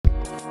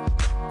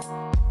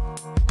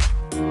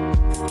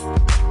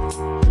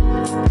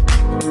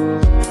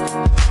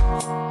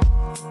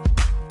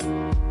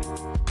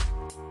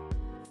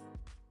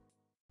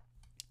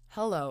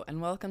Hello,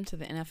 and welcome to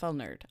the NFL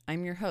Nerd.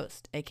 I'm your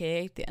host,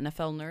 aka the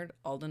NFL Nerd,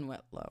 Alden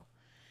Wetlow.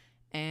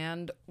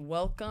 And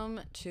welcome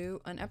to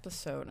an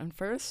episode. And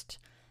first,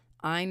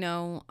 I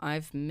know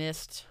I've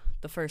missed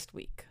the first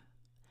week.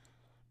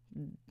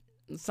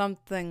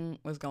 Something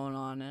was going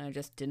on, and I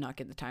just did not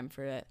get the time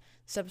for it.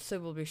 This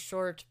episode will be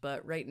short,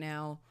 but right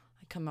now,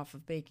 I come off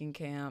of baking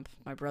camp.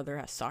 My brother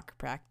has soccer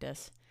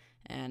practice,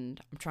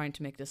 and I'm trying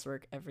to make this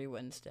work every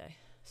Wednesday.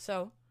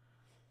 So,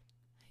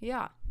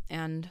 yeah,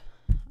 and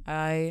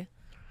I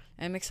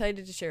am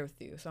excited to share with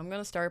you. So I'm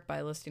going to start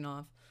by listing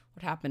off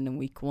what happened in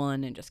week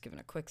 1 and just giving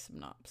a quick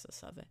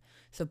synopsis of it.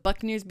 So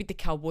Buccaneers beat the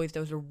Cowboys.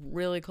 That was a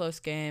really close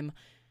game.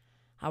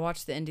 I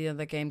watched the ending of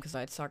the game because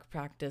I had soccer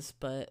practice,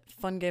 but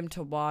fun game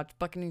to watch.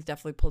 Buccaneers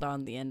definitely pulled out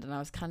in the end, and I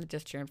was kind of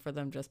just cheering for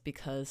them just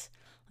because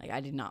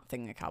I did not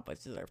think the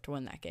Cowboys deserved to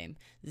win that game.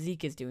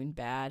 Zeke is doing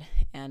bad,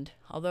 and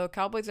although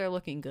Cowboys are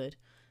looking good,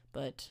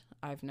 but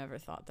I've never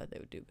thought that they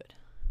would do good.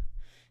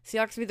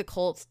 Seahawks beat the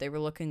Colts. They were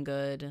looking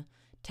good.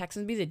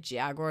 Texans beat the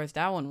Jaguars.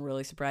 That one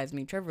really surprised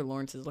me. Trevor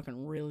Lawrence is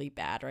looking really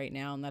bad right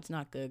now, and that's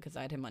not good because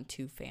I had him on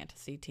 2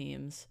 fantasy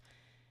teams.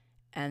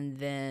 And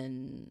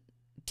then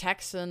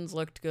Texans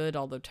looked good,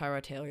 although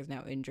Tyrod Taylor is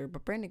now injured.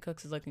 But Brandon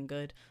Cooks is looking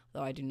good,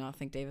 though I do not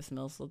think Davis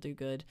Mills will do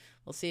good.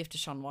 We'll see if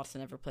Deshaun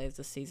Watson ever plays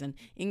this season.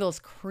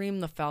 Eagles cream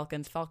the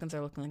Falcons. Falcons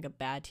are looking like a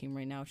bad team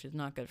right now, which is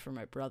not good for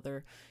my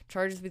brother.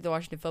 Chargers beat the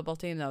Washington football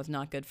team. That was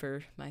not good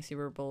for my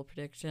Super Bowl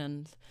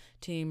predictions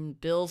team.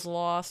 Bills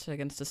lost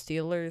against the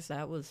Steelers.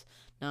 That was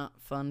not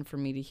fun for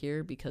me to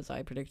hear because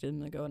I predicted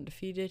them to go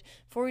undefeated.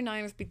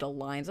 49ers beat the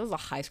Lions. That was a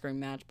high-scoring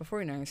match, but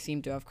 49ers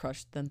seem to have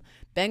crushed them.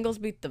 Bengals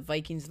beat the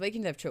Vikings. The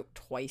Vikings have choked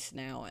twice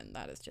now, and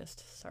that is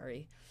just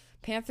sorry.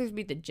 Panthers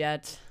beat the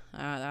Jets.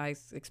 I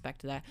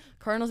expected that.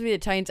 Cardinals beat the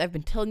Titans. I've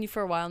been telling you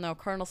for a while now,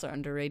 Cardinals are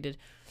underrated.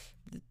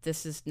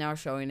 This is now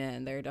showing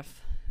it,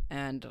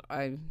 and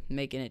I'm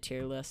making a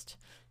tier list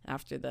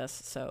after this,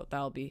 so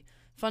that'll be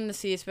fun to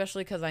see,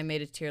 especially because I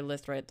made a tier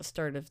list right at the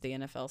start of the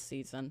NFL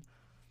season.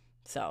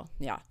 So,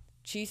 yeah.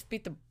 Chiefs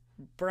beat the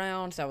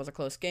Browns. That was a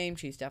close game.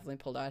 Chiefs definitely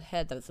pulled out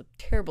ahead. That was a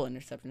terrible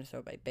interception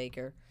throw by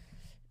Baker.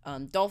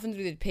 Dolphins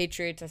beat the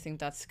Patriots. I think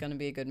that's going to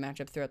be a good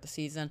matchup throughout the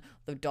season.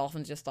 The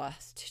Dolphins just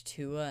lost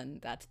Tua, and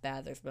that's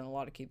bad. There's been a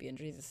lot of QB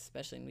injuries,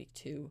 especially in week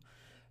 2.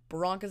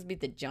 Broncos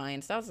beat the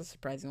Giants. That was a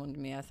surprising one to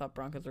me. I thought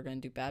Broncos were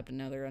going to do bad, but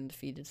now they're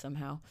undefeated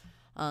somehow.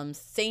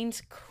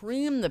 Saints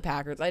cream the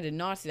Packers. I did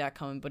not see that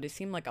coming, but it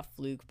seemed like a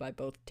fluke by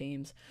both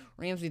teams.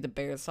 Rams beat the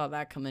Bears. Saw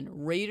that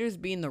coming. Raiders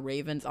beating the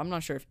Ravens. I'm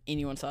not sure if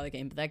anyone saw the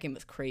game, but that game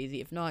was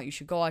crazy. If not, you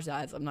should go watch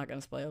that. I'm not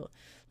going to spoil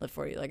it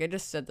for you. I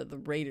just said that the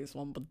Raiders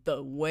won, but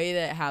the way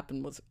that it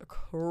happened was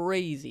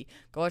crazy.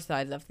 Go watch the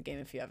highlights of the game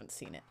if you haven't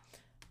seen it.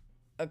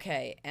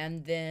 Okay,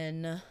 and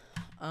then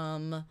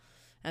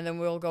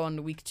we'll go on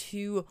to week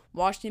 2.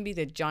 Washington beat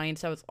the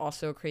Giants. That was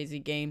also a crazy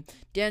game.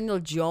 Daniel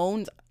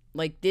Jones,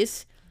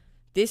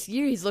 this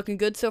year, he's looking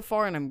good so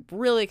far, and I'm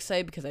really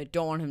excited because I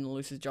don't want him to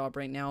lose his job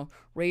right now.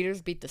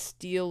 Raiders beat the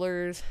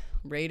Steelers.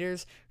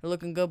 Raiders are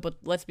looking good, but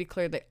let's be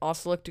clear, they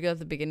also looked good at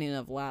the beginning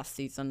of last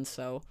season,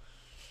 so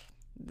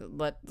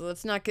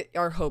let's not get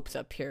our hopes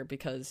up here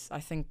because I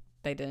think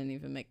they didn't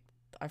even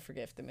I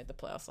forget if they made the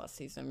playoffs last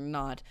season or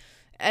not.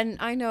 And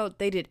I know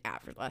they did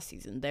average last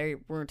season. They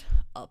weren't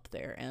up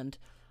there, and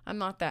I'm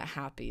not that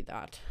happy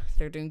that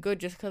they're doing good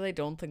just because I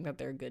don't think that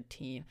they're a good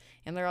team.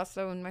 And they're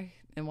also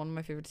in one of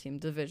my favorite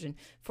teams division.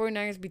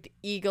 49ers beat the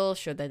Eagles,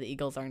 showed that the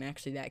Eagles aren't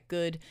actually that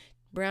good.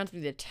 Browns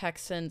beat the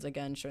Texans,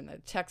 again, showing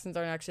that the Texans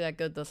aren't actually that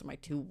good. Those are my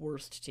 2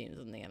 worst teams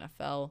in the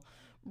NFL.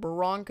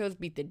 Broncos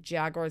beat the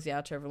Jaguars.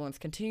 Yeah, Trevor Lawrence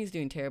continues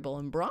doing terrible,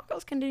 and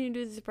Broncos continue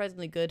to do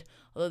surprisingly good,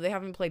 although they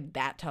haven't played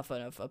that tough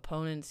of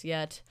opponents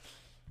yet.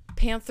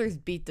 Panthers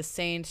beat the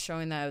Saints,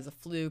 showing that it was a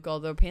fluke,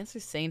 although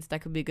Panthers-Saints,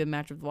 that could be a good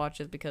matchup to watch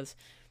just because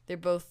they're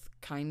both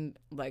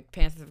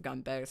Panthers have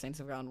gotten better, Saints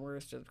have gotten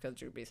worse just because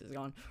Drew Brees is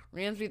gone.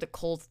 Rams beat the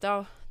Colts.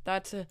 That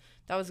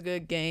was a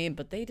good game,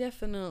 but they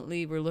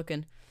definitely were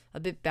looking a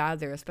bit bad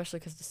there, especially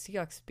because the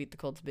Seahawks beat the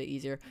Colts a bit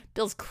easier.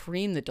 Bills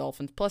creamed the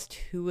Dolphins, plus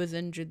 2 was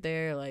injured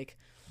there.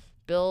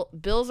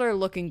 Bills are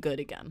looking good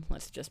again.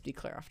 Let's just be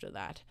clear after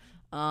that.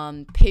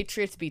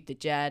 Patriots beat the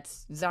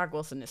Jets. Zach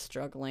Wilson is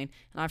struggling,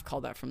 and I've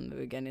called that from the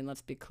beginning.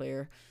 Let's be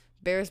clear.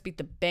 Bears beat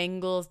the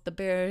Bengals.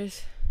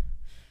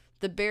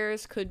 The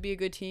Bears could be a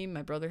good team.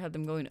 My brother had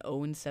them going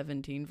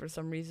 0-17 for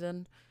some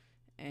reason,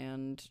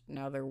 and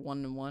now they're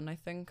 1-1, I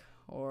think.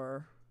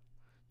 Or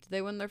did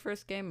they win their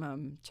first game?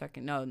 I'm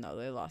checking. No,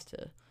 they lost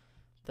to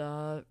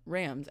the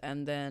Rams,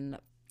 and then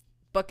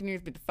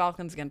Buccaneers beat the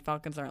Falcons. Again,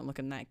 Falcons aren't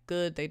looking that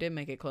good. They did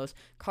make it close.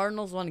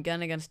 Cardinals won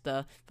again against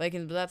the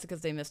Vikings, but that's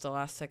because they missed the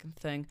last-second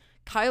thing.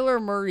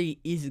 Kyler Murray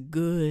is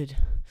good.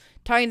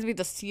 Titans beat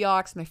the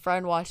Seahawks. My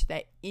friend watched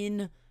that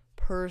in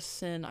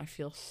person. I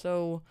feel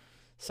so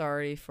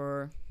sorry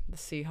for the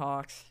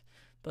Seahawks.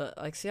 But,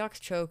 Seahawks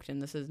choked,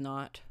 and this is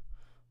not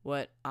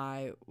what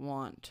I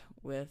want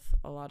with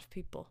a lot of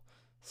people.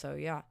 So,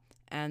 yeah.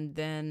 And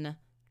then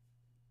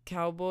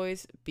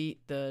Cowboys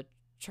beat the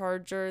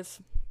Chargers.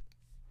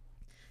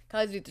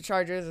 Cowboys beat the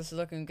Chargers. This is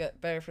looking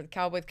good, better for the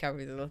Cowboys.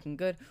 Cowboys are looking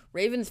good.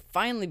 Ravens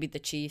finally beat the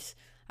Chiefs.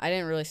 I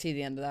didn't really see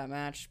the end of that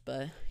match,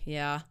 but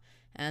yeah.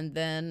 And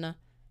then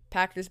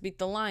Packers beat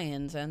the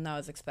Lions, and that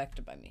was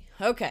expected by me.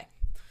 Okay,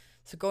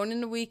 so going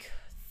into week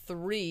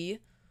 3,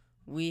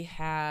 we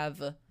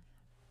have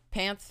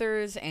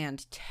Panthers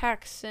and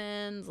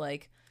Texans.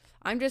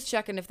 I'm just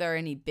checking if there are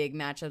any big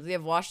matchups. We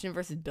have Washington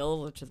versus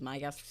Bills, which is my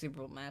guess for Super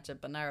Bowl matchup,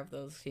 but neither of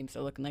those teams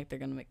are looking like they're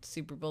going to make the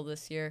Super Bowl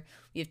this year.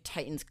 We have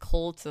Titans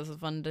Colts. That's a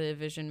fun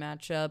division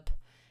matchup.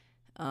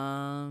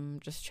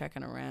 Just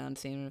checking around,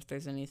 seeing if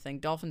there's anything.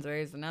 Dolphins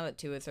Raiders, but now that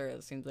Tua is hurt,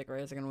 it seems like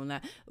Raiders are going to win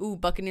that. Ooh,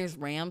 Buccaneers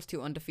Rams,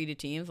 2 undefeated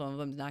teams. One of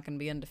them's not going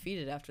to be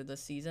undefeated after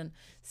this season.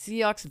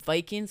 Seahawks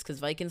Vikings, because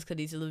Vikings could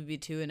easily be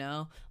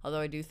 2-0. Although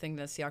I do think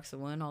that Seahawks will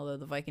win. Although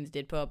the Vikings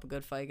did put up a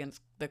good fight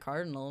against the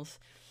Cardinals,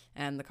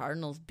 and the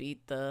Cardinals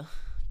beat the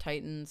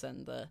Titans,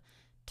 and the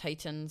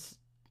Titans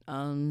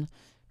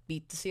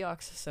beat the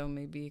Seahawks, so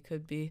maybe it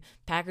could be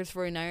Packers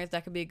 49ers.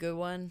 That could be a good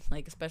one,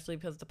 especially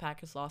because the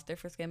Packers lost their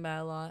first game by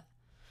a lot.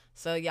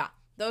 So yeah,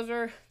 those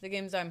are the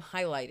games I'm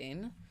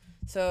highlighting.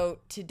 So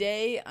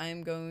today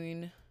I'm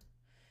going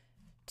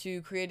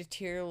to create a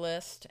tier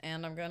list,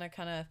 and I'm going to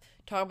kind of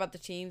talk about the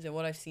teams and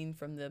what I've seen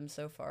from them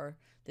so far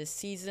this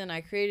season.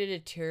 I created a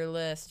tier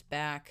list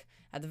back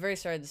at the very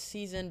start of the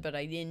season, but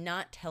I did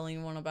not tell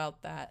anyone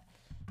about that.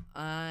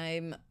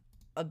 I'm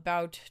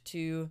about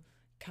to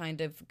kind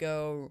of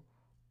go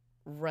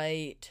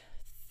right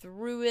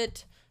through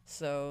it,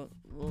 so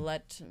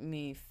let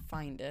me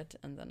find it,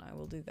 and then I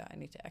will do that. I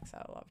need to X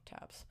out a lot of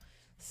tabs.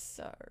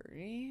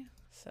 Sorry.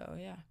 So,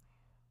 yeah.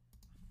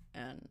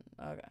 And,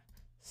 okay.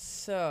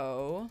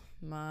 So,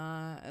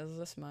 is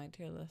this my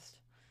tier list?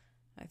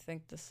 I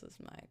think this is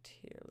my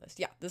tier list.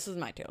 Yeah, this is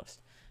my tier list.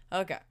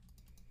 Okay.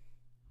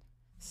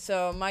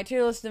 So, my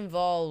tier list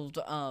involved,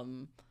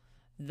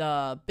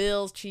 the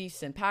Bills,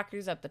 Chiefs, and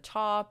Packers at the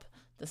top,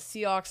 the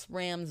Seahawks,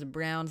 Rams,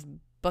 Browns,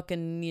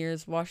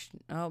 Buccaneers, Washington.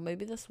 Oh,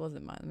 maybe this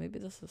wasn't mine. Maybe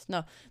this is.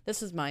 No,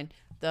 this is mine.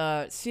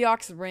 The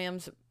Seahawks,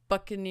 Rams,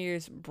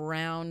 Buccaneers,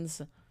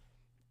 Browns,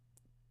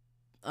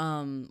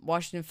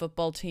 Washington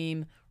football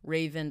team,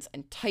 Ravens,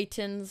 and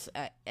Titans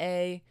at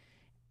A.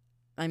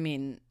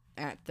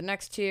 At the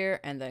next tier,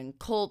 and then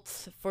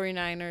Colts,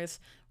 49ers,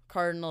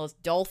 Cardinals,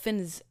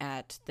 Dolphins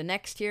at the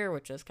next tier,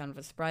 which is kind of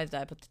a surprise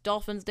that I put the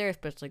Dolphins there,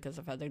 especially because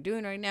of how they're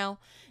doing right now.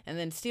 And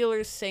then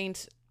Steelers,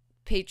 Saints,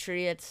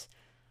 Patriots,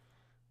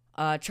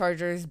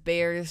 Chargers,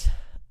 Bears,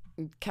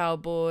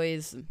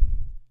 Cowboys,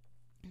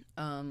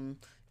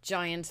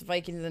 Giants,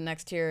 Vikings the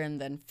next tier,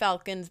 and then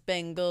Falcons,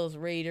 Bengals,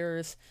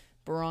 Raiders,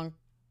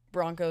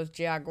 Broncos,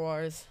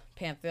 Jaguars,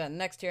 Panthers the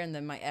next tier, and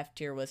then my F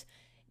tier was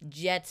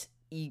Jets,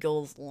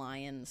 Eagles,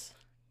 Lions,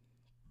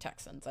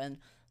 Texans. And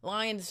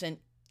Lions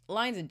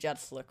and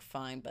Jets look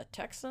fine, but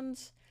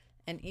Texans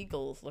and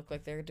Eagles look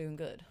like they're doing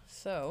good.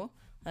 So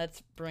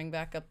let's bring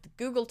back up the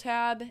Google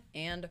tab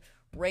and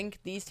rank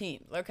these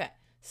teams. Okay.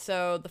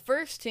 So the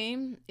first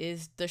team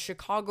is the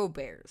Chicago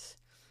Bears.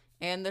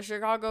 And the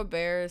Chicago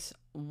Bears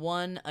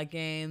won a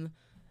game.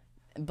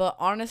 But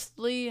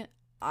honestly,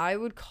 I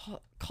would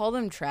call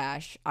them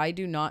trash. I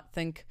do not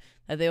think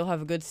that they'll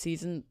have a good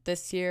season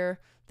this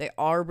year. They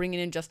are bringing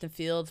in Justin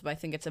Fields, but I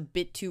think it's a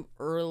bit too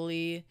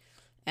early.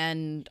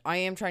 And I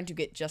am trying to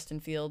get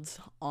Justin Fields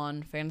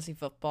on fantasy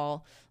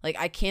football.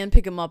 I can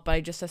pick him up, but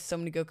I just have so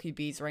many go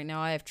QBs. Right now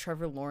I have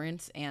Trevor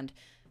Lawrence and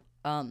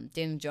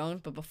Daniel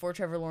Jones, but before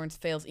Trevor Lawrence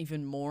fails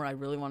even more, I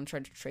really want to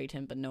try to trade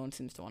him, but no one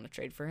seems to want to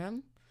trade for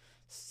him.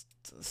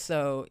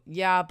 So,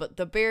 yeah, but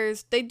the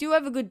Bears, they do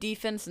have a good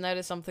defense, and that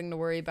is something to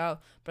worry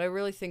about, but I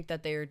really think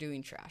that they are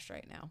doing trash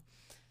right now.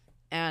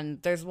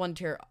 And there's one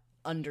tier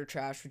under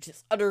trash, which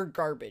is utter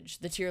garbage.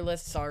 The tier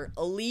lists are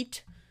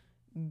elite,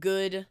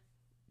 good,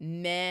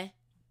 meh,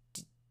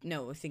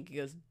 I think it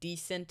goes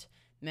decent,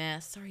 meh.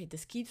 Sorry,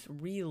 this keeps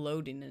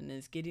reloading and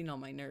is getting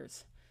on my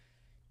nerves.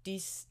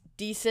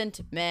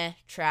 Decent, meh,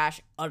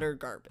 trash, utter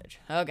garbage.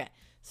 Okay,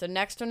 so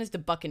next one is the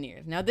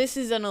Buccaneers. Now, this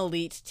is an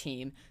elite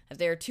team, as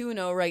they are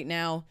 2-0 right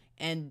now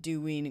and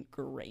doing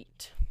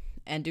great.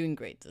 And doing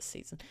great this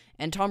season.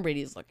 And Tom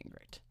Brady is looking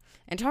great.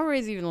 And Tom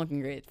Brady's even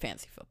looking great at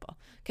fantasy football.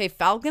 Okay,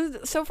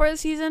 Falcons so far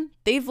this season,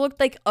 they've looked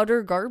like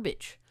utter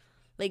garbage.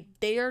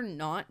 They are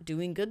not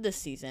doing good this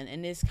season,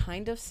 and it's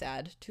kind of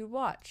sad to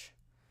watch.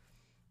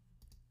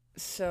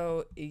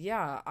 So,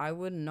 yeah, I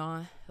would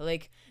not,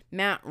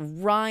 Matt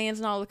Ryan's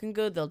not looking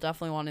good. They'll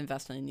definitely want to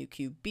invest in a new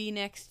QB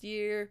next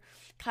year.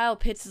 Kyle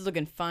Pitts is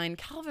looking fine.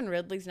 Calvin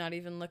Ridley's not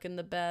even looking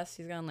the best.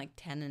 He's gotten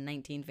 10 and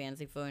 19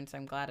 fantasy points.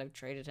 I'm glad I've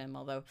traded him,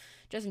 although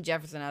Justin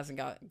Jefferson hasn't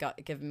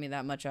given me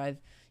that much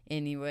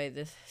anyway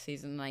this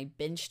season. And I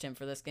benched him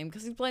for this game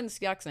because he's playing the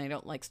Seahawks, and I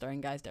don't like starting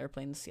guys that are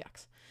playing the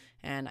Seahawks.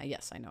 And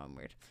yes, I know I'm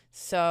weird.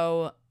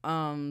 So,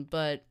 and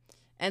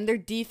their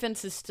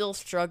defense is still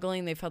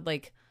struggling. They've had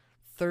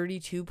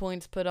 32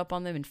 points put up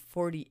on them in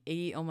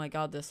 48. Oh my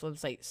god, this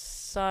website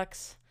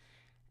sucks.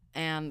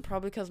 And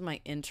probably because my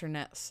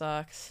internet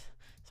sucks.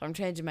 So I'm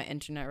changing my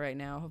internet right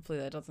now. Hopefully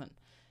that doesn't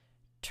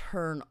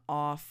turn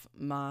off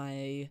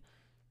my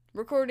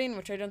recording,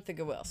 which I don't think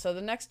it will. So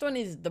the next one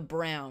is the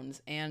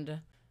Browns,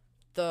 and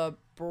the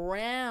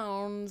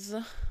Browns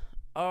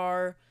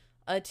are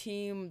a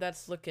team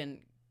that's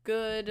looking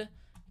good.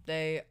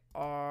 They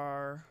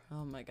are,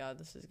 oh my god,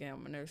 this is getting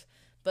on my nerves.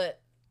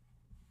 But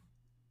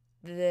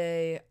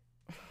the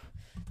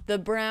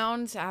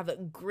Browns have a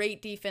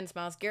great defense.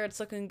 Myles Garrett's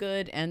looking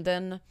good, and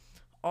then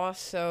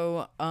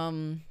also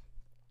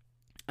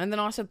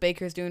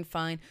Baker's doing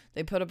fine.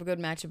 They put up a good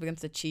matchup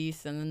against the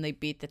Chiefs, and then they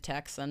beat the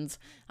Texans.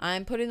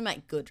 I'm putting them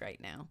at good right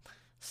now.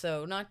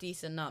 So not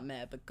decent, not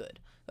meh, but good.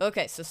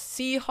 Okay, so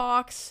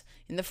Seahawks,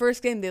 in the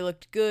first game they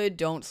looked good.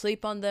 Don't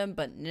sleep on them,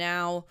 but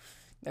now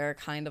they're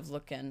kind of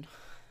looking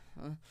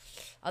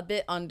a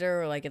bit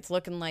under. Like, it's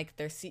looking like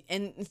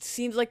and it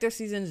seems like their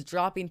season is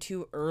dropping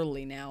too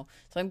early now.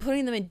 So I'm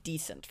putting them in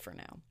decent for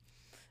now.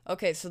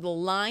 Okay, so the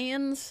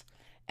Lions...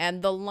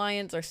 And the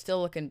Lions are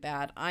still looking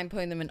bad. I'm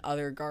putting them in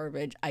other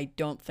garbage. I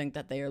don't think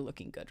that they are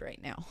looking good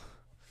right now.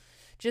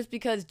 Just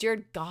because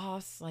Jared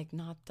Goff's,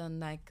 not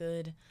done that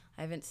good.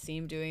 I haven't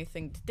seen him do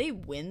anything. Did they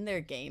win their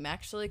game,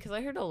 actually? Because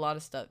I heard a lot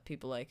of stuff.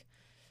 People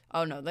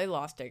oh, no, they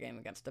lost their game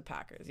against the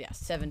Packers. Yeah,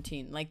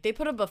 17. They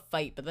put up a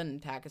fight, but then the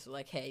Packers were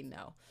like, hey,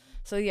 no.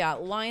 So, yeah,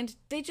 Lions,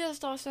 they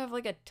just also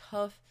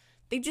have,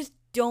 they just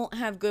don't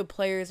have good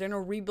players. They're in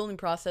a rebuilding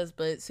process,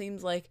 but it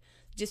seems like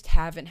just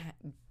haven't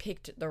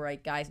picked the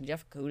right guys, and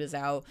Jeff Okuda's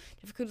out.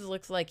 Jeff Okuda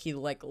looks like he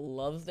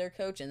loves their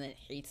coach and then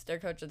hates their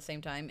coach at the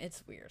same time.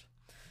 It's weird.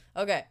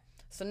 Okay,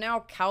 so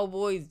now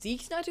Cowboys.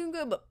 Zeke's not doing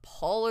good, but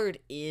Pollard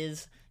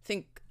is. I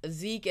think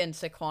Zeke and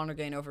Saquon are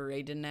getting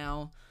overrated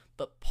now,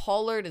 but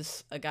Pollard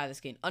is a guy that's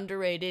getting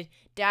underrated.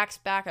 Dak's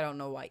back. I don't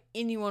know why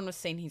anyone was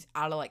saying he's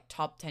out of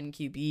top 10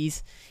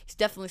 QBs. He's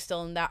definitely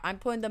still in that. I'm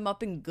putting them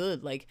up in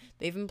good.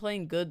 They've been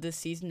playing good this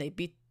season. They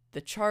beat the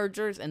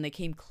Chargers, and they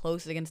came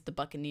close against the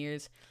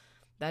Buccaneers.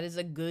 That is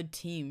a good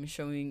team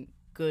showing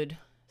good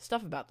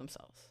stuff about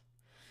themselves.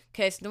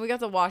 Okay, so then we got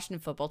the Washington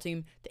football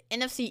team. The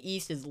NFC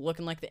East is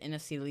looking like the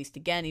NFC East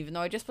again, even though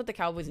I just put the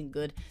Cowboys in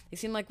good. They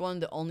seem like one of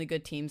the only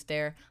good teams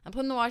there. I'm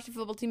putting the Washington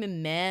football team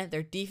in meh.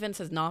 Their defense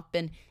has not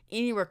been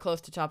anywhere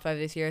close to top 5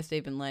 this year. So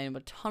they've been laying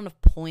a ton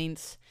of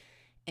points.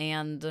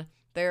 And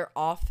their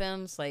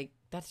offense,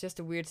 that's just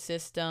a weird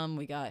system.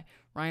 We got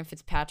Ryan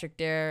Fitzpatrick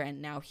there,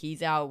 and now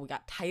he's out. We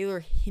got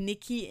Tyler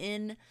Heineke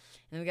in, and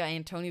then we got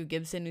Antonio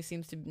Gibson, who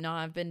seems to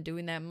not have been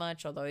doing that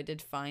much, although he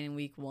did fine in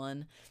week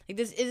 1.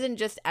 This isn't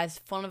just as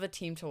fun of a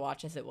team to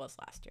watch as it was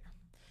last year.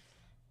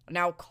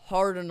 Now,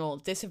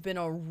 Cardinals. This have been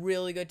a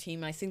really good team,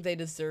 and I think they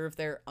deserve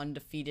their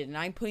undefeated, and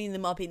I'm putting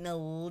them up in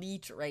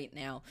elite right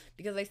now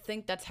because I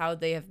think that's how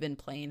they have been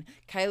playing.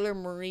 Kyler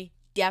Murray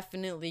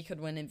definitely could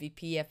win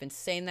MVP. I've been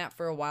saying that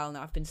for a while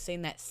now. I've been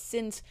saying that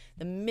since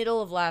the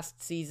middle of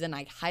last season.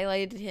 I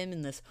highlighted him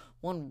in this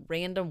one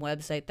random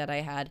website that I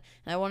had,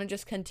 and I want to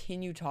just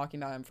continue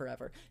talking about him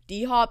forever.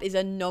 D-Hop is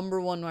a number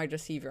 1 wide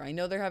receiver. I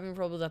know they're having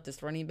problems at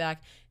this running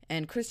back,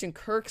 and Christian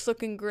Kirk's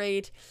looking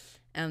great,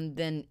 and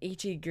then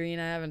A.J. Green,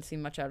 I haven't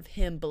seen much out of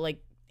him, but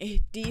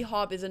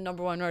D-Hop is a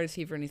number 1 wide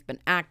receiver, and he's been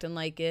acting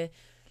like it.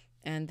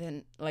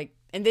 And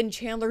then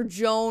Chandler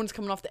Jones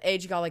coming off the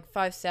edge, got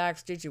 5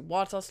 sacks. J.J.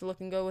 Watt's also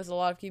looking good with a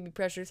lot of QB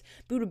pressures.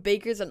 Budda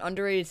Baker's an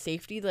underrated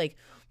safety.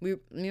 Me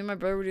and my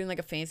brother were doing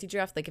a fantasy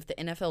draft. If the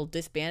NFL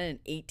disbanded and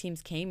 8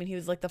 teams came and he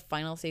was the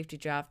final safety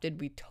drafted,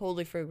 we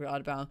totally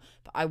forgot about him.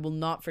 But I will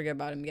not forget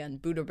about him again.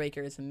 Budda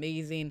Baker is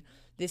amazing.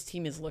 This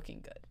team is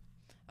looking good.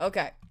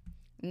 Okay.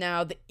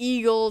 Now, the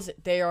Eagles,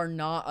 they are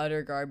not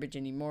utter garbage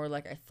anymore.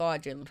 Like I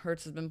thought, Jalen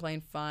Hurts has been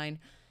playing fine.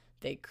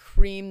 They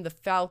creamed the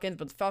Falcons,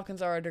 but the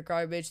Falcons are utter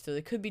garbage, so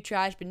they could be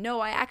trash. But no,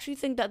 I actually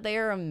think that they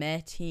are a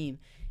meh team.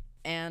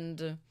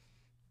 And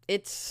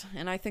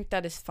I think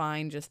that is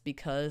fine just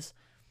because.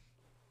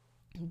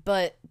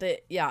 But,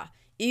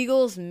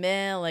 Eagles,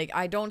 meh.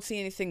 I don't see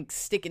anything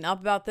sticking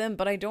up about them,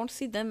 but I don't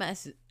see them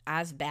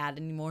as bad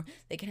anymore.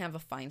 They can have a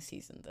fine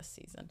season this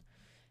season.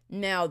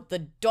 Now, the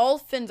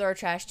Dolphins are a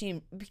trash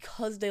team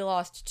because they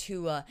lost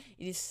Tua.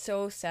 It is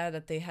so sad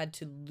that they had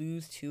to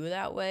lose Tua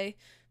that way,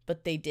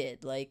 but they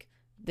did.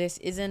 This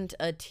isn't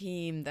a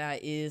team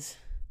that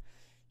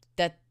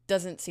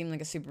doesn't seem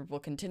like a Super Bowl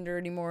contender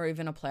anymore, or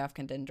even a playoff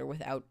contender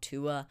without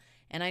Tua.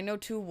 And I know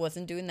Tua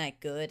wasn't doing that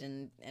good,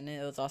 and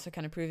it was also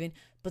kind of proving,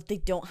 but they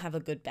don't have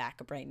a good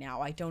backup right now.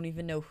 I don't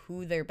even know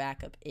who their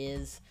backup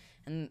is,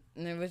 and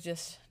it was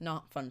just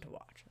not fun to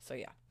watch. So,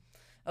 yeah.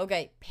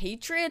 Okay,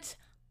 Patriots.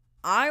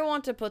 I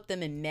want to put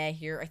them in meh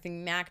here. I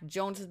think Mac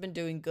Jones has been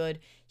doing good.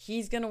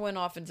 He's going to win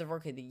Offensive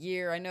Rookie of the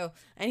Year. I know.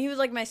 And he was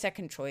my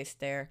second choice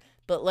there.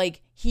 But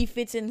he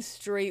fits in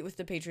straight with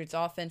the Patriots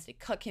offense. They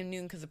cut Cam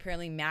Newton because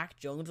apparently Mac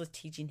Jones was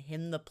teaching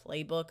him the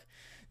playbook.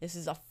 This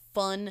is a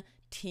fun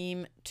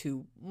team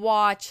to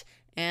watch.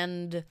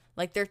 And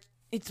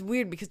it's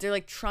weird because they're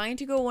trying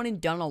to go one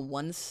and done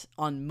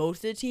on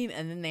most of the team,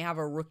 and then they have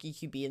a rookie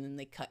QB, and then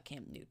they cut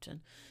Cam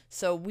Newton.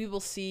 So we will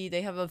see.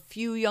 They have a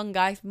few young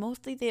guys.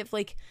 Mostly they have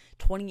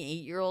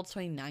 28-year-olds,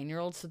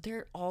 29-year-olds, so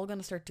they're all going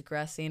to start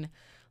digressing.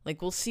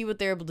 Like, we'll see what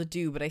they're able to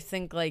do, but I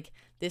think, like,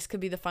 this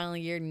could be the final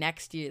year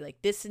next year.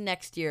 Like, this is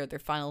next year, their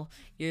final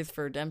years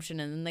for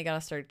redemption, and then they got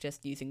to start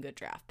just using good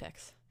draft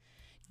picks.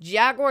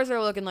 Jaguars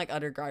are looking like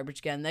utter garbage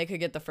again. They could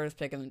get the first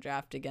pick in the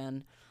draft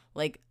again.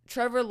 Like,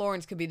 Trevor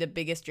Lawrence could be the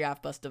biggest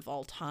draft bust of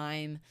all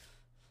time.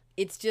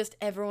 It's just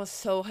everyone's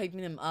so hyping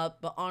him up,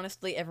 but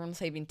honestly,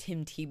 everyone's hyping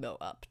Tim Tebow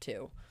up,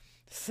 too.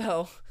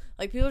 So,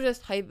 like, people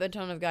just hype a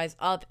ton of guys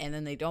up, and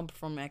then they don't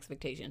perform to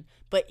expectation.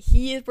 But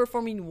he is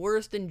performing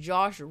worse than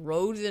Josh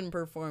Rosen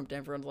performed.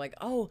 Everyone's like,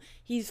 oh,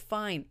 he's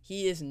fine.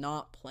 He is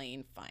not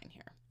playing fine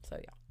here. So,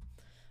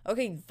 yeah.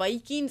 Okay,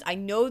 Vikings, I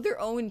know they're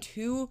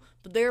 0-2,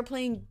 but they're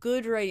playing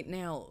good right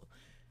now.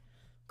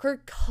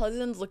 Kirk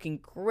Cousins looking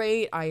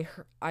great.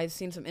 I've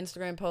seen some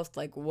Instagram posts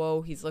like,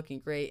 whoa, he's looking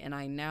great, and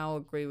I now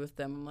agree with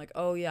them. I'm like,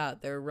 oh, yeah,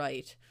 they're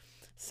right.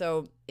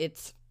 So,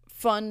 it's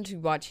fun to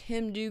watch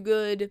him do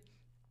good.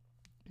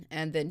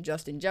 And then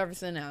Justin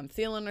Jefferson and Adam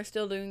Thielen are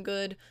still doing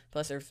good.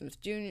 Plus, Irv Smith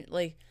Jr.,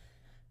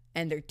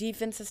 and their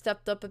defense has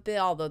stepped up a bit,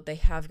 although they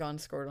have gone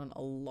scored on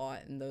a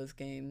lot in those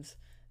games.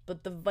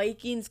 But the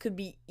Vikings could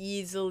be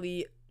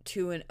easily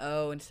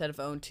 2-0 instead of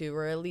 0-2,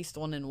 or at least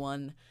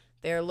 1-1.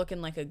 They're looking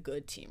like a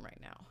good team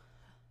right now.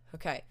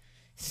 Okay.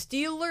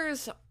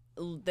 Steelers,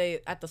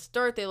 at the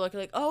start, they looked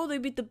like, oh, they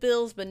beat the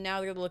Bills, but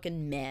now they're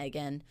looking meh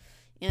again.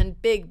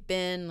 And Big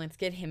Ben, let's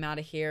get him out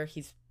of here.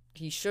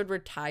 He should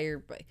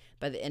retire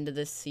by the end of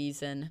this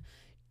season.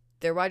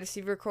 Their wide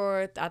receiver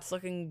core, that's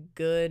looking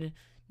good.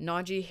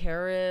 Najee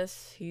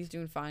Harris, he's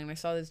doing fine. I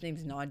saw his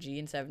name's Najee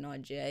instead of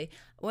Najee.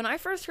 When I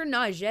first heard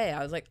Najee,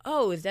 I was like,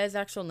 oh, is that his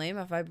actual name?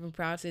 Have I been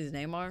pronouncing his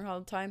name wrong all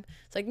the time?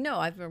 It's like, no,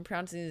 I've been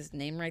pronouncing his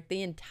name right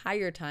the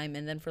entire time,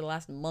 and then for the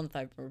last month,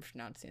 I've been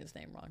pronouncing his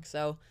name wrong.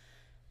 So,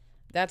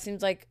 that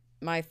seems like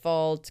my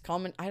fault.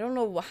 I don't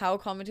know how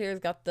commentators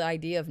got the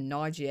idea of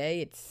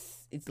Najee.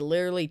 It's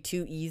literally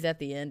two E's at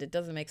the end. It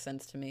doesn't make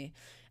sense to me.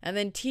 And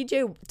then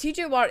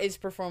TJ Watt is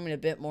performing a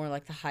bit more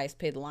like the highest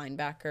paid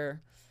linebacker.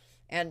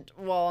 And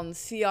while on the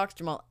Seahawks,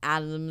 Jamal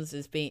Adams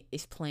is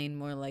playing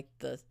more like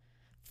the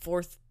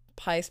fourth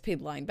highest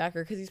paid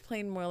linebacker because he's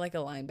playing more like a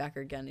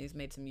linebacker again. He's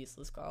made some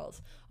useless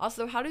calls.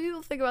 Also, how do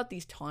people think about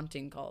these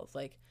taunting calls?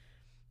 Like,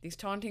 these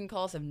taunting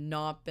calls have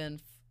not been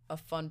a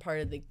fun part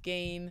of the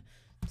game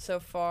so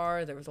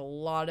far. There was a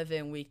lot of it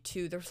in week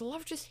 2. There was a lot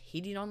of just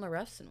hating on the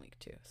refs in week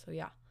 2. So,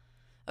 yeah.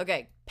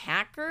 Okay,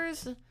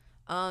 Packers.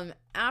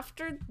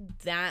 After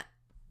that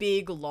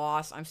big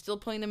loss, I'm still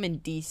playing them in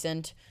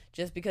decent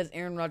just because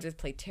Aaron Rodgers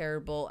played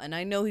terrible, and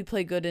I know he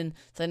played good in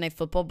Sunday Night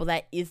Football, but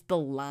that is the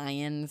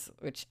Lions,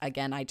 which,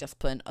 again, I just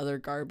put in other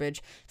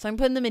garbage. So I'm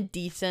putting them in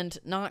decent,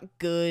 not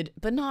good,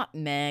 but not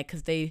meh,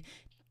 because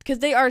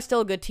they are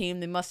still a good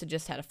team. They must have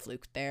just had a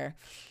fluke there.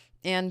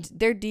 And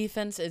their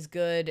defense is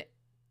good,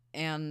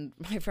 and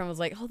my friend was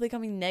like, oh, they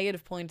got me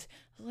negative points.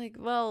 I was like,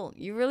 well,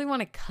 you really want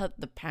to cut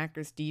the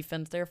Packers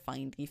defense? They're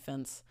fine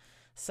defense.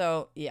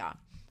 So, yeah.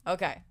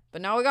 Okay,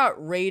 but now we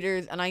got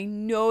Raiders, and I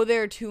know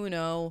they're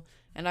 2-0,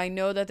 and I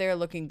know that they're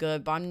looking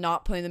good, but I'm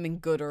not putting them in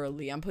good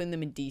early. I'm putting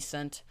them in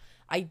decent.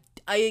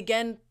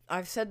 Again,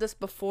 I've said this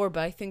before,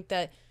 but I think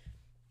that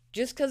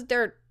just because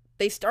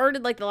they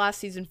started, like, the last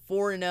season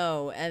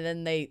 4-0, and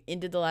then they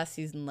ended the last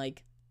season,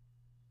 like,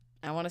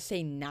 I want to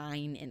say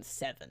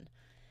 9-7.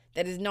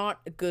 That is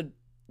not a good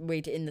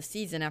way to end the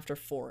season after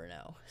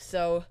 4-0.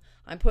 So,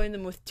 I'm putting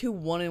them with 2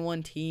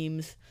 1-1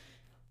 teams.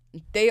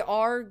 They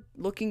are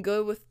looking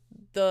good with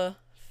the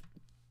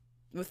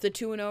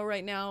 2-0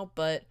 right now,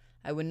 but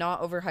I would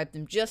not overhype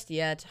them just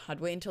yet. I'd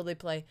wait until they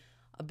play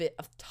a bit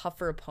of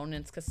tougher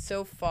opponents, because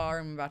so far,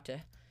 I'm about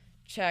to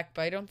check,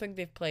 but I don't think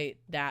they've played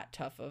that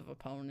tough of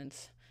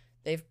opponents.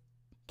 They've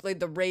played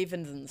the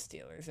Ravens and the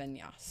Steelers, and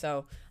yeah,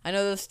 so I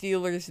know the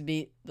Steelers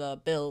beat the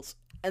Bills,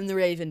 and the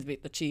Ravens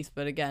beat the Chiefs,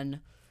 but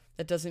again,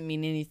 that doesn't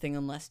mean anything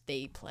unless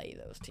they play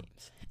those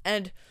teams.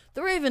 And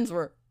the Ravens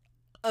were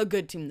a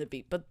good team to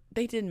beat, but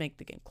they did make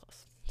the game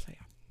close, so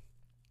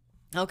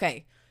yeah.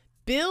 Okay,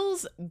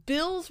 Bills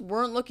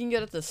weren't looking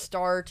good at the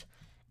start,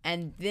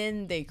 and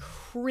then they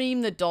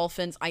creamed the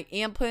Dolphins. I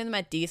am putting them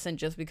at decent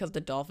just because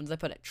the Dolphins I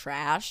put at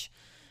trash.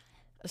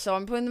 So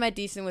I'm putting them at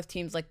decent with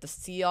teams like the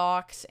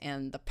Seahawks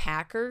and the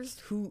Packers,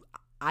 who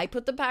I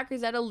put the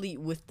Packers at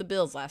elite with the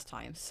Bills last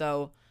time.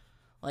 So,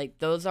 like,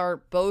 those are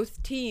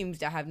both teams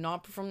that have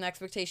not performed the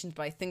expectations,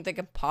 but I think they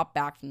can pop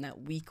back from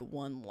that week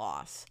 1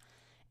 loss.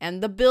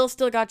 And the Bills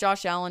still got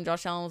Josh Allen.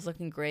 Josh Allen was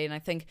looking great, and I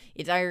think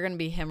it's either going to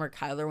be him or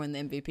Kyler win the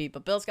MVP.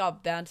 But Bills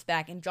got bounced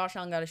back, and Josh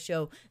Allen got to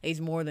show that he's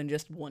more than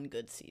just one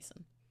good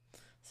season.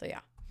 So,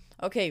 yeah.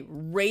 Okay,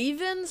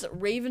 Ravens.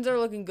 Ravens are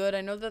looking good.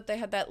 I know that they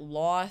had that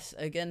loss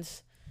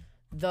against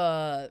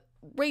the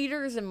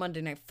Raiders in Monday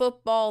Night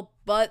Football,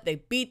 but they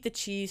beat the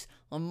Chiefs.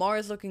 Lamar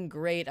is looking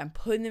great. I'm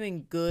putting them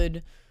in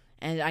good.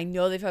 And I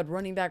know they've had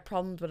running back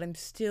problems, but I'm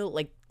still,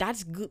 like,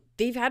 that's good.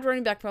 They've had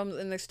running back problems,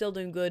 and they're still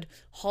doing good.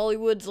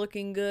 Hollywood's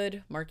looking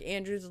good. Mark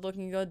Andrews is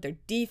looking good. Their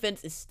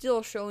defense is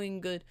still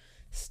showing good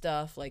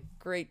stuff. Like,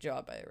 great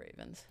job by the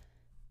Ravens.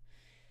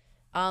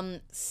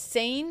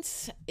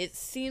 Saints, it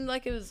seemed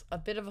like it was a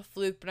bit of a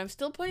fluke, but I'm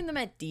still putting them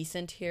at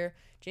decent here,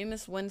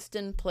 Jameis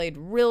Winston played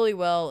really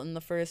well in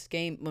the first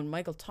game. When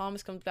Michael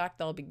Thomas comes back,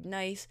 that'll be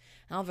nice.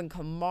 Alvin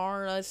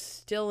Kamara's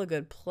still a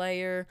good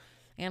player.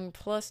 And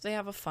plus, they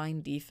have a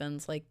fine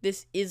defense. Like,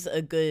 this is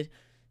a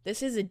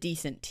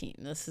decent team.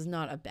 This is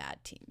not a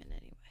bad team in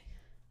any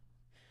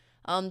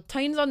way.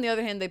 Titans, on the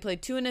other hand, they play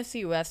two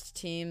NFC West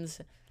teams.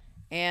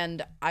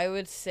 And I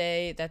would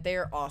say that they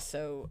are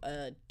also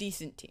a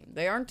decent team.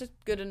 They aren't just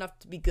good enough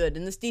to be good.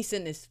 And this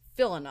decent is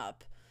filling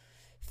up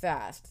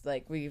fast.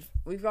 Like, we've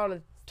got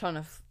a ton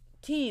of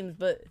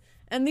teams,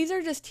 and these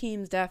are just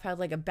teams that have had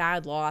like a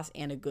bad loss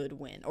and a good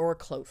win or a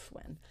close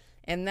win,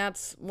 and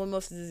that's what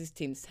most of these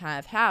teams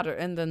have had.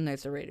 And then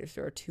there's the Raiders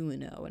who are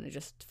 2-0,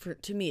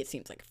 and to me it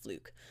seems like a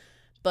fluke.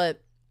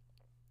 But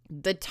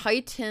the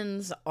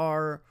Titans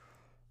are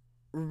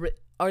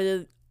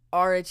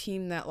a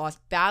team that lost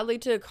badly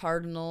to the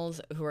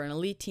Cardinals, who are an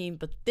elite team,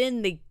 but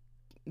then they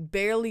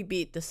barely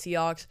beat the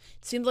Seahawks.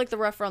 It seems like the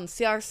refs are on the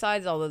Seahawks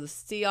side, although the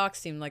Seahawks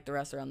seem like the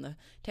refs are on the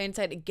Titans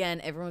side.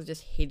 Again, everyone's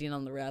just hating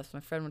on the refs.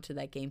 My friend went to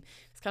that game.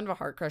 It's kind of a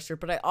heart crusher,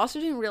 but I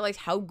also didn't realize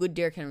how good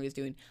Derrick Henry is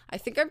doing. I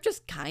think I'm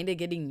just kind of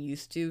getting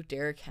used to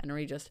Derrick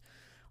Henry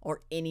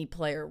or any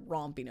player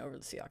romping over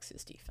the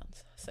Seahawks'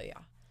 defense. So, yeah.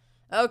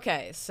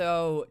 Okay,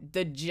 so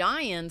the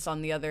Giants,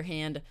 on the other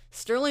hand,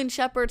 Sterling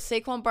Shepard,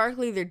 Saquon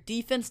Barkley, their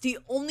defense, the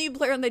only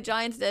player on the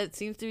Giants that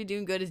seems to be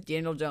doing good is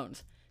Daniel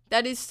Jones.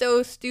 That is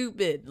so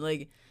stupid.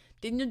 Like,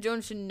 Daniel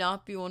Jones should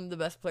not be one of the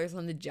best players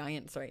on the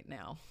Giants right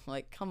now.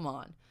 Like, come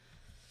on.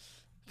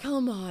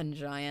 Come on,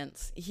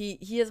 Giants.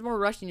 He has more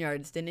rushing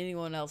yards than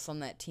anyone else on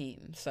that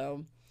team.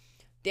 So,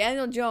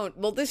 Daniel Jones,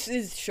 well, this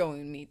is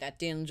showing me that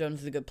Daniel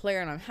Jones is a good player,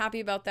 and I'm happy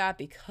about that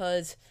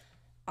because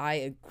I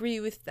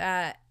agree with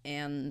that.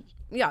 And,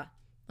 yeah.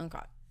 Okay.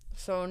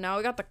 So, now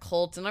we got the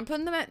Colts, and I'm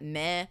putting them at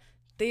meh.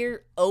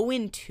 They're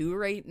 0-2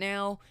 right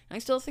now. And I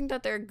still think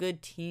that they're a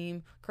good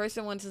team.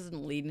 Carson Wentz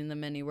isn't leading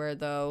them anywhere,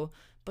 though.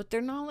 But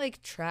they're not,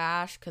 like,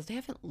 trash because they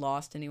haven't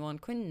lost anyone.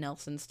 Quentin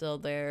Nelson's still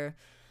there.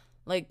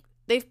 Like,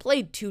 they've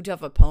played two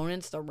tough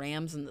opponents, the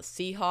Rams and the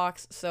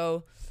Seahawks.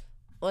 So,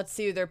 let's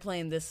see who they're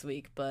playing this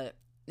week. But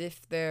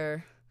if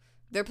they're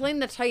playing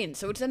the Titans,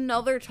 so it's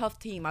another tough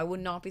team. I would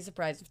not be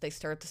surprised if they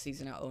start the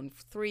season at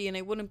 0-3, and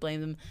I wouldn't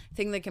blame them. I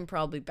think they can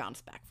probably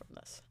bounce back from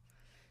this.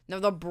 Now,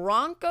 the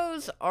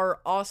Broncos are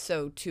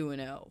also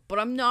 2-0, but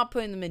I'm not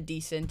putting them in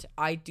decent.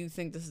 I do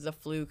think this is a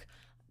fluke.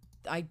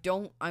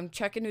 I'm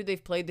checking who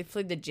they've played. They've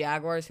played the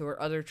Jaguars, who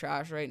are utter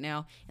trash right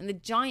now, and the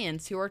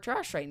Giants, who are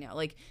trash right now.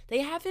 Like, they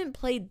haven't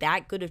played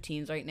that good of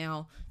teams right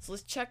now. So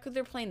let's check who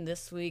they're playing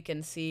this week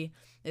and see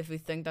if we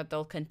think that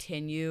they'll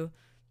continue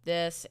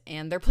this.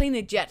 And they're playing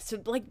the Jets.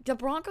 So, like, the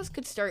Broncos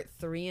could start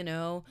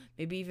 3-0,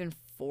 maybe even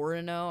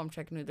 4-0. I'm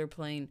checking who they're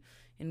playing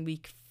in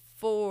week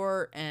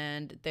 4,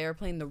 and they're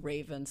playing the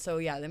Ravens. So,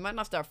 yeah, they might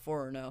not start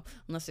 4-0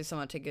 unless they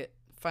somehow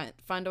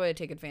find a way to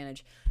take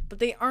advantage. But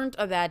they aren't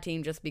a bad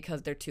team just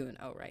because they're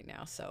 2-0 right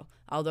now. So,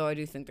 although I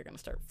do think they're going to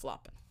start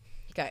flopping.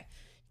 Okay.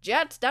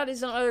 Jets, that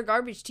is another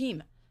garbage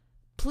team.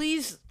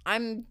 Please,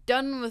 I'm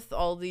done with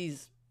all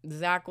these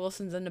Zach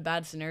Wilson's in a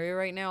bad scenario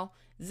right now.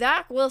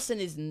 Zach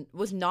Wilson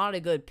was not a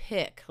good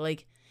pick.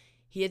 Like,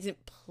 he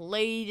hasn't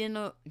played in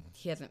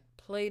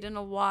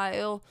a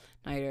while.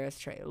 Neither has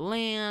Trey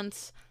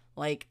Lance.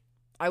 Like,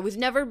 I was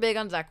never big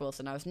on Zach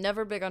Wilson. I was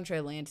never big on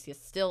Trey Lance. Yet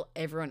still,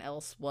 everyone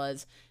else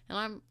was.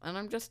 And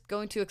I'm just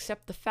going to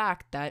accept the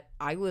fact that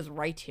I was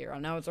right here.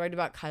 And I was right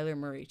about Kyler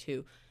Murray,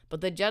 too.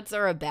 But the Jets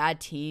are a bad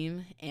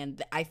team.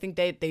 And I think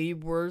they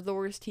were the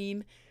worst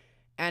team.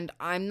 And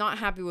I'm not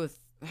happy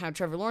with how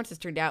Trevor Lawrence has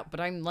turned out. But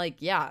I'm like,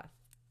 yeah,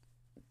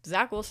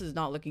 Zach Wilson is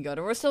not looking good.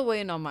 And we're still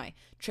waiting on my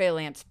Trey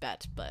Lance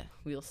bet. But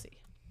we'll see.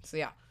 So,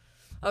 yeah.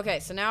 Okay,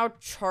 so now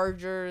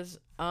Chargers.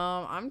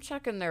 I'm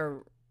checking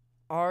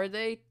are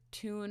they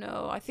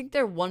 2-0? I think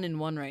they're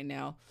 1-1 right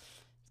now.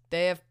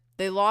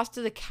 They lost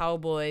to the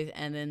Cowboys,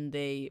 and then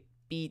they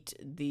beat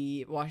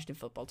the Washington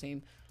football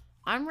team.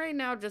 I'm right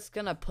now just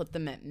gonna put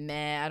them at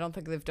meh. I don't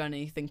think they've done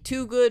anything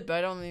too good, but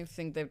I don't even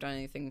think they've done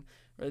anything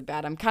really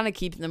bad. I'm kind of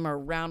keeping them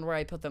around where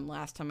I put them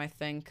last time, I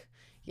think.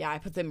 Yeah, I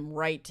put them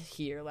right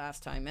here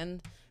last time,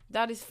 and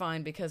that is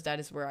fine because that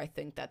is where I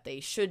think that they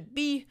should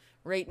be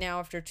right now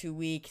after 2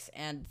 weeks,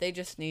 and they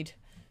just need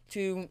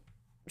to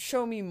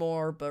show me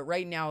more, but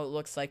right now it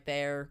looks like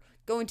they're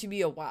going to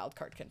be a wild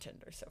card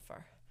contender so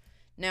far.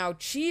 Now,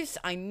 Chiefs,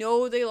 I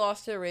know they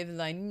lost to the Ravens.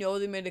 I know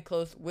they made it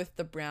close with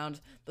the Browns,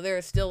 but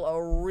they're still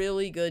a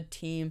really good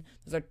team.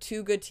 Those are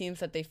two good teams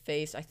that they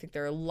face. I think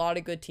there are a lot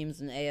of good teams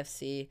in the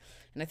AFC,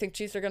 and I think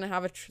Chiefs are going to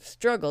have a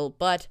struggle,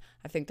 but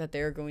I think that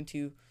they're going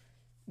to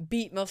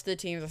beat most of the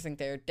teams. I think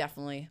they're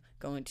definitely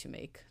going to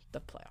make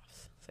the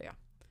playoffs. So, yeah.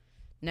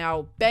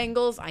 Now,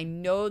 Bengals, I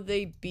know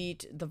they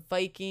beat the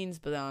Vikings,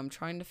 but I'm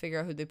trying to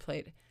figure out who they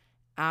played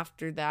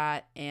after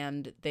that,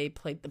 and they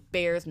played the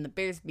Bears, and the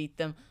Bears beat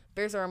them.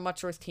 Bears are a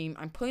much worse team.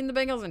 I'm putting the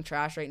Bengals in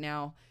trash right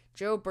now.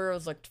 Joe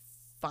Burrow's looked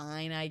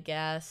fine, I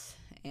guess,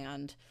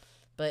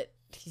 but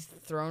he's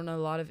thrown a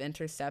lot of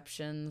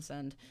interceptions,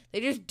 and they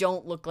just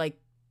don't look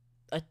like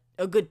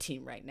a good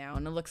team right now,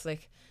 and it looks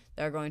like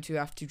they're going to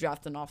have to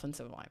draft an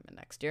offensive lineman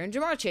next year. And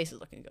Jamar Chase is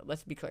looking good.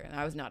 Let's be clear. And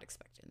I was not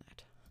expecting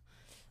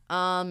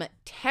that.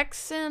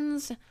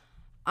 Texans,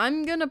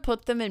 I'm going to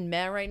put them in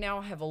meh right now.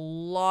 I have a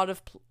lot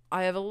of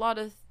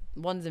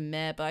ones in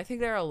meh, but I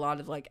think there are a lot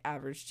of like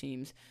average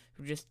teams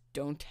who just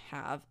don't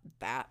have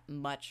that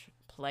much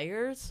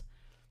players.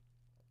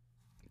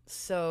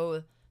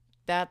 So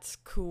that's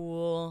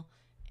cool.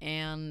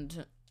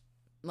 And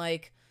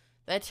like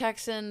the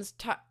Texans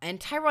and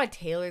Tyrod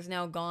Taylor's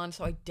now gone,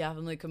 so I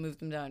definitely could move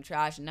them down in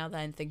trash. And now that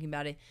I'm thinking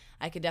about it,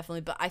 I could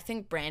definitely, but I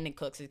think Brandon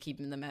Cooks is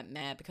keeping them at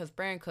meh because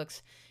Brandon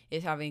Cooks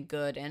is having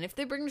good, and if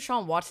they bring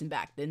Deshaun Watson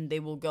back, then they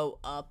will go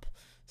up.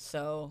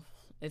 So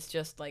it's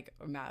just like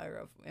a matter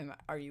of,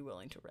 are you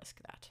willing to risk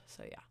that?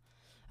 So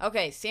yeah.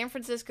 Okay, San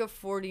Francisco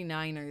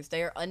 49ers.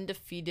 They are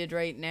undefeated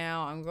right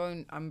now.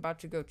 I'm about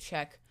to go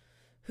check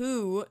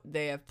who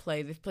they have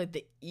played. They've played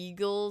the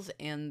Eagles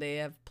and they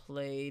have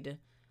played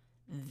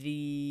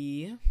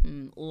the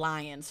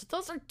Lions. So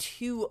those are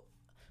two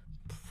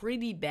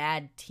pretty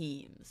bad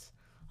teams.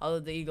 Although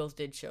the Eagles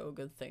did show a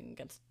good thing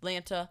against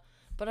Atlanta.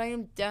 But I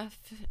am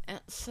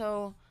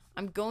so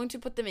I'm going to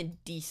put them in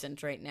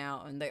decent right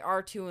now. And they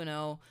are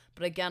 2-0.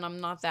 But again, I'm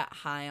not that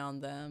high on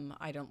them.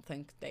 I don't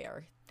think they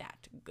are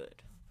that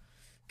good.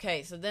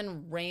 Okay, so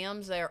then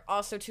Rams, they are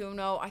also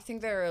 2-0. I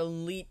think they're an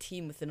elite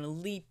team with an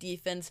elite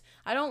defense.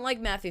 I don't like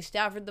Matthew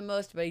Stafford the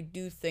most, but I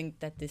do think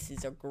that this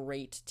is a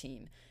great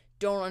team.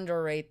 Don't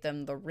underrate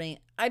them.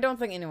 I don't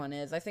think anyone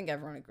is. I think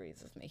everyone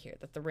agrees with me here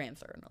that the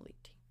Rams are an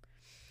elite team.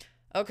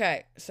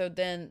 Okay, so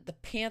then the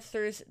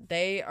Panthers,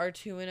 they are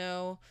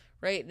 2-0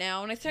 right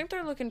now, and I think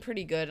they're looking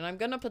pretty good, and I'm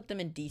going to put them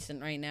in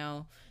decent right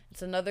now.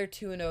 It's another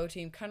 2-0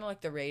 team, kind of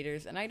like the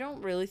Raiders, and I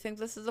don't really think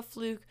this is a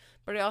fluke,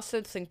 but I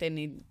also think they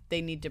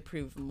need to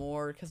prove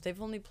more, because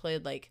they've only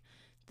played, like,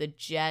 the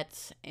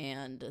Jets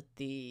and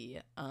the,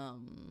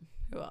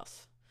 who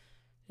else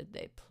did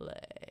they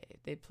play?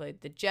 They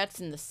played the Jets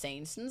and the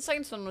Saints, and the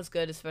Saints one was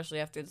good, especially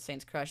after the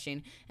Saints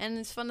crushing, and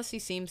it's fun to see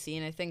CMC,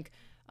 and I think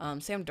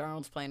Sam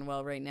Darnold's playing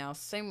well right now.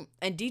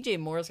 And DJ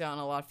Moore's gotten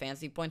a lot of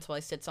fantasy points while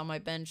he sits on my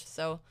bench,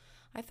 so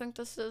I think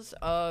this is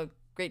a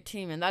great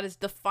team, and that is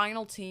the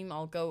final team.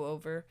 I'll go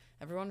over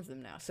every one of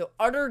them now. So,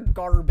 utter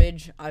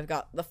garbage. I've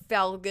got the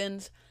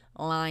Falcons,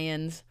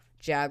 Lions,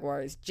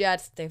 Jaguars,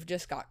 Jets. They've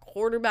just got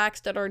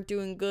quarterbacks that aren't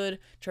doing good.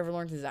 Trevor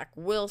Lawrence and Zach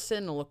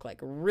Wilson look like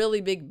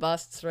really big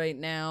busts right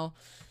now.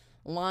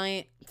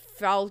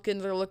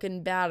 Falcons are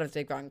looking bad as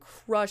they've gotten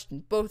crushed in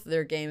both of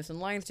their games,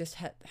 and Lions just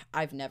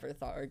I've never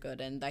thought are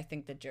good, and I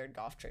think the Jared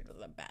Goff trade was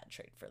a bad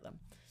trade for them.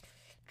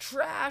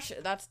 Trash,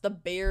 that's the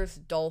Bears,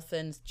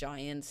 Dolphins,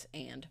 Giants,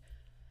 and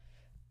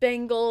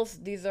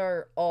Bengals. These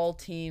are all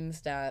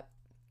teams that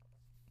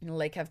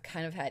like have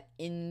kind of had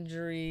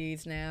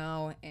injuries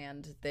now,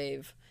 and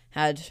they're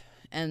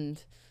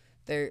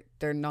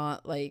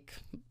not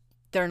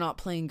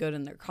playing good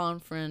in their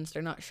conference.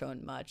 They're not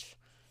showing much.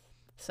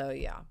 So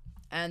yeah.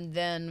 And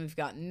then we've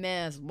got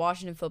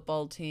Washington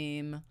football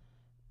team,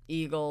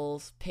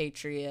 Eagles,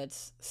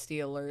 Patriots,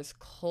 Steelers,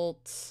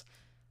 Colts,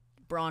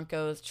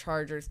 Broncos,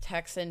 Chargers,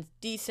 Texans,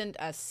 decent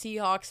as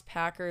Seahawks,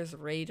 Packers,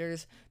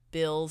 Raiders,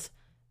 Bills,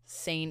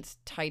 Saints,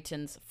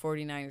 Titans,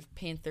 49ers,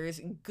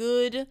 Panthers.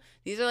 Good.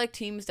 These are like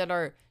teams that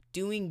are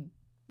doing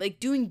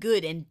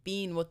good and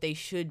being what they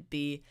should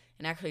be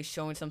and actually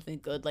showing something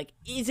good. Like,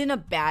 isn't a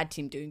bad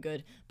team doing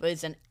good, but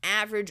it's an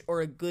average or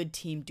a good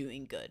team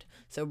doing good.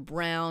 So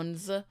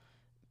Browns,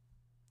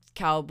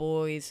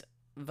 Cowboys,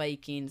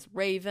 Vikings,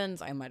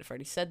 Ravens. I might have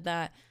already said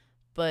that.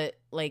 But,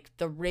 like,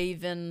 the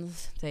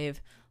Ravens, they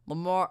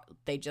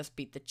just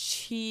beat the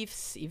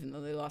Chiefs, even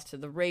though they lost to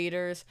the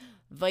Raiders.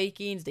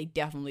 Vikings, they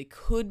definitely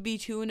could be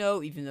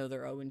 2-0, even though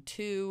they're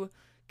 0-2.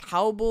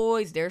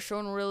 Cowboys, they're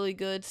showing really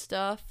good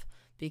stuff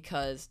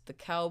because the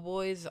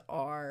Cowboys,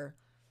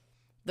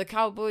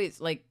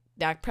 like,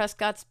 Dak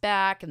Prescott's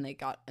back, and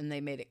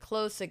they made it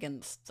close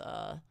against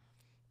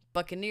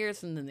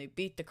Buccaneers, and then they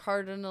beat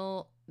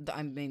the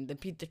they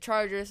beat the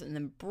Chargers, and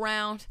then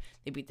Browns.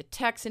 They beat the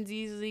Texans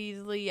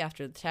easily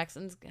after the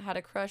Texans had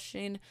a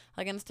crushing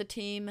against a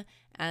team,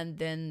 and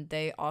then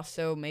they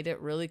also made it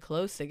really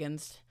close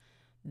against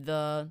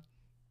the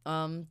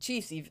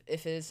Chiefs,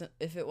 if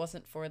it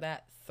wasn't for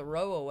that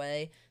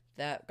throwaway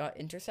that got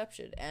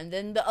intercepted. And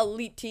then the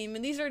elite team,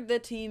 and these are the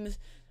teams,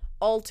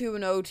 all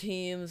 2-0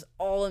 teams,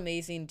 all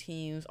amazing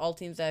teams, all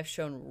teams that have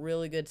shown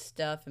really good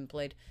stuff and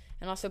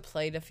also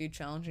played a few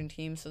challenging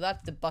teams. So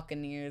that's the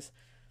Buccaneers,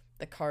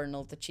 the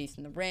Cardinals, the Chiefs,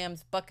 and the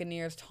Rams.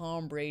 Buccaneers,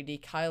 Tom Brady,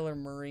 Kyler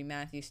Murray,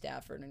 Matthew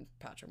Stafford, and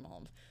Patrick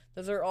Mahomes.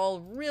 Those are all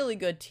really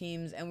good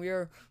teams, and we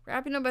are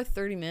wrapping up by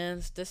 30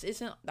 minutes.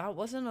 That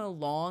wasn't a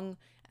long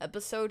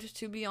episode,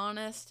 to be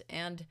honest,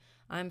 and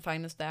I'm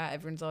fine with that.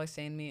 Everyone's always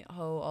saying to me,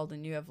 oh,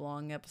 Alden, you have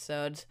long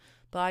episodes,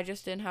 but I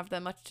just didn't have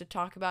that much to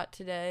talk about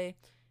today,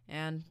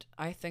 and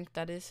I think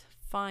that is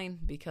fine,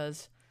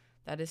 because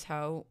that is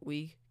how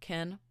we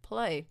can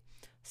play.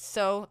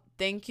 So,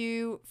 thank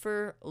you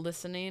for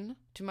listening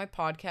to my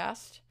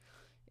podcast.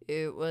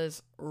 It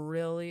was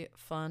really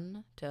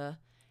fun to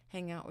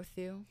hang out with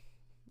you.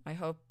 I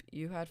hope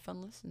you had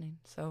fun listening.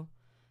 So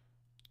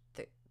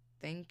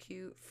thank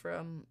you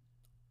from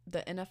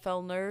the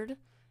NFL Nerd.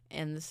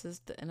 And this is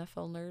the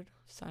NFL Nerd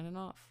signing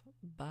off.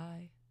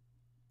 Bye.